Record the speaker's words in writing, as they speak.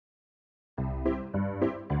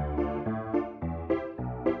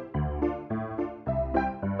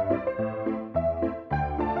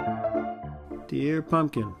Dear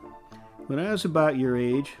Pumpkin, when I was about your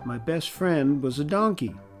age, my best friend was a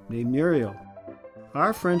donkey named Muriel.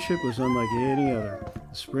 Our friendship was unlike any other.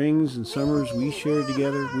 The springs and summers we shared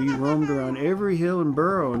together, we roamed around every hill and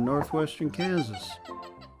burrow in northwestern Kansas.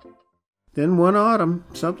 Then one autumn,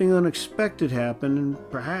 something unexpected happened, and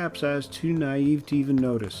perhaps I was too naive to even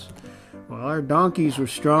notice. While our donkeys were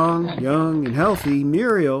strong, young, and healthy,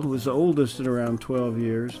 Muriel was the oldest at around 12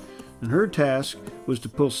 years, and her task was to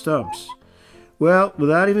pull stumps. Well,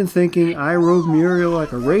 without even thinking, I rode Muriel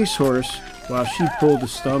like a racehorse while she pulled the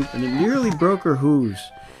stump, and it nearly broke her hooves.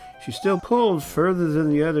 She still pulled further than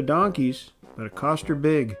the other donkeys, but it cost her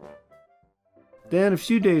big. Then, a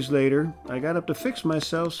few days later, I got up to fix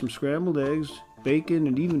myself some scrambled eggs, bacon,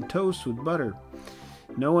 and even toast with butter.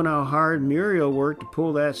 Knowing how hard Muriel worked to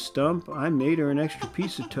pull that stump, I made her an extra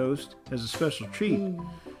piece of toast as a special treat.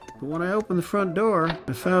 But when I opened the front door,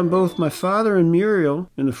 I found both my father and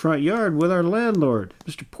Muriel in the front yard with our landlord,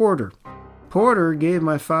 Mr. Porter. Porter gave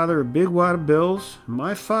my father a big wad of bills, and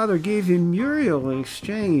my father gave him Muriel in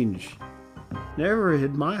exchange. Never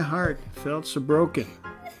had my heart felt so broken.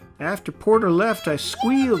 After Porter left, I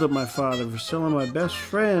squealed at my father for selling my best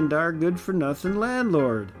friend to our good-for-nothing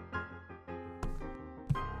landlord.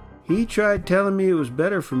 He tried telling me it was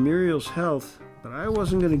better for Muriel's health, but I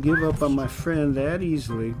wasn't going to give up on my friend that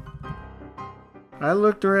easily. I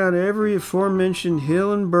looked around every aforementioned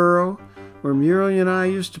hill and burrow where Muriel and I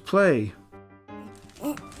used to play.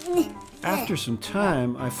 After some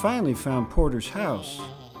time, I finally found Porter's house.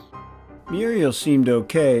 Muriel seemed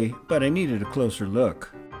okay, but I needed a closer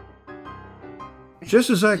look.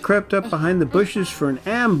 Just as I crept up behind the bushes for an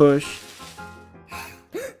ambush,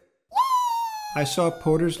 I saw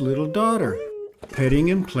Porter's little daughter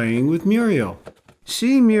petting and playing with Muriel.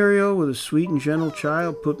 Seeing Muriel with a sweet and gentle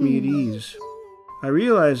child put me at ease. I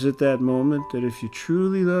realized at that moment that if you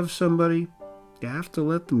truly love somebody, you have to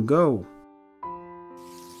let them go.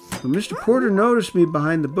 When Mr. Porter noticed me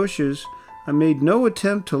behind the bushes, I made no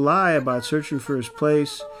attempt to lie about searching for his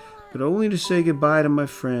place, but only to say goodbye to my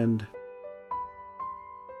friend.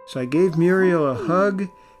 So I gave Muriel a hug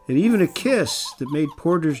and even a kiss that made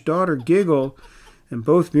Porter's daughter giggle, and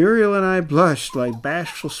both Muriel and I blushed like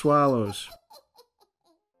bashful swallows.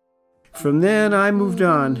 From then I moved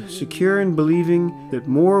on, secure in believing that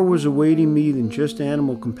more was awaiting me than just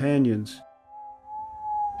animal companions.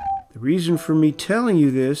 The reason for me telling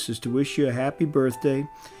you this is to wish you a happy birthday,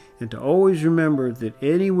 and to always remember that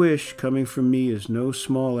any wish coming from me is no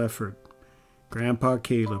small effort. Grandpa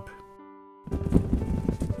Caleb.